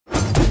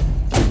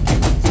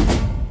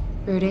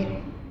Rudy?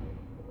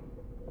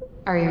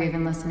 Are you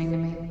even listening to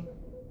me?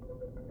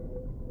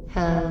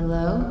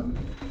 Hello?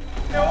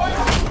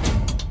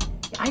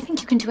 I think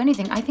you can do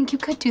anything. I think you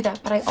could do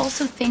that, but I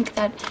also think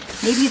that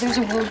maybe there's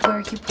a world where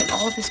you put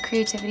all this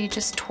creativity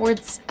just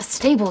towards a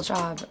stable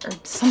job or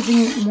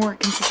something more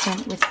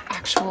consistent with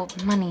actual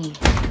money.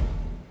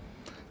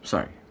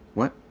 Sorry,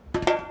 what?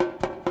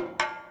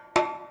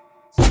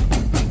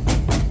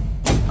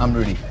 I'm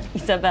Rudy.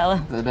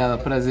 Isabela. Isabela,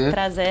 prazer.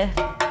 Prazer.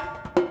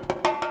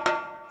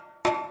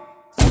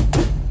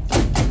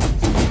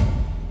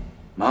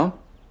 Mom?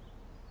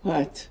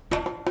 What?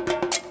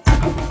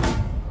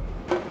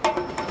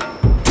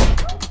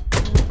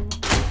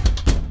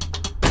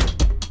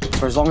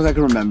 For as long as I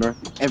can remember,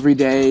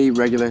 everyday,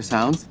 regular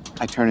sounds,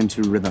 I turn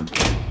into rhythm.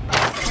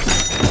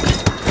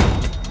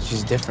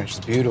 She's different, she's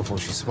beautiful,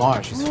 she's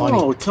smart, she's funny.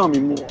 Oh, tell me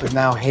more. But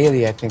now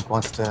Haley, I think,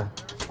 wants to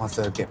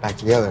get back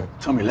together.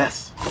 Tell me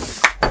less.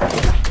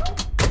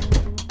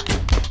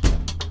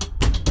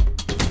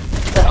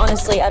 But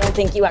honestly, I don't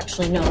think you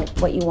actually know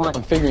what you want.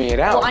 I'm figuring it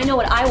out. Well, I know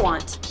what I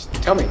want.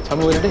 Tell me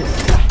what it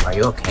is. Are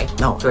you okay?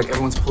 No, I feel like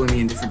everyone's pulling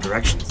me in different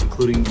directions,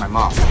 including my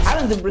mom.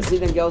 Aren't the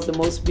Brazilian girls the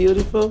most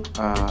beautiful?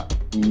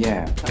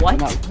 Yeah. What?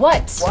 No.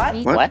 What?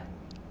 What?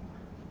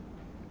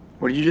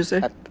 What did you just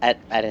say? I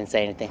didn't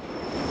say anything.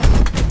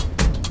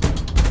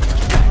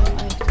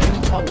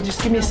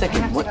 Just give me a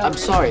second. What? I'm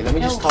sorry, let me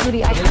just talk.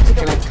 Rudy, I have to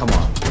go. Come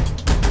on.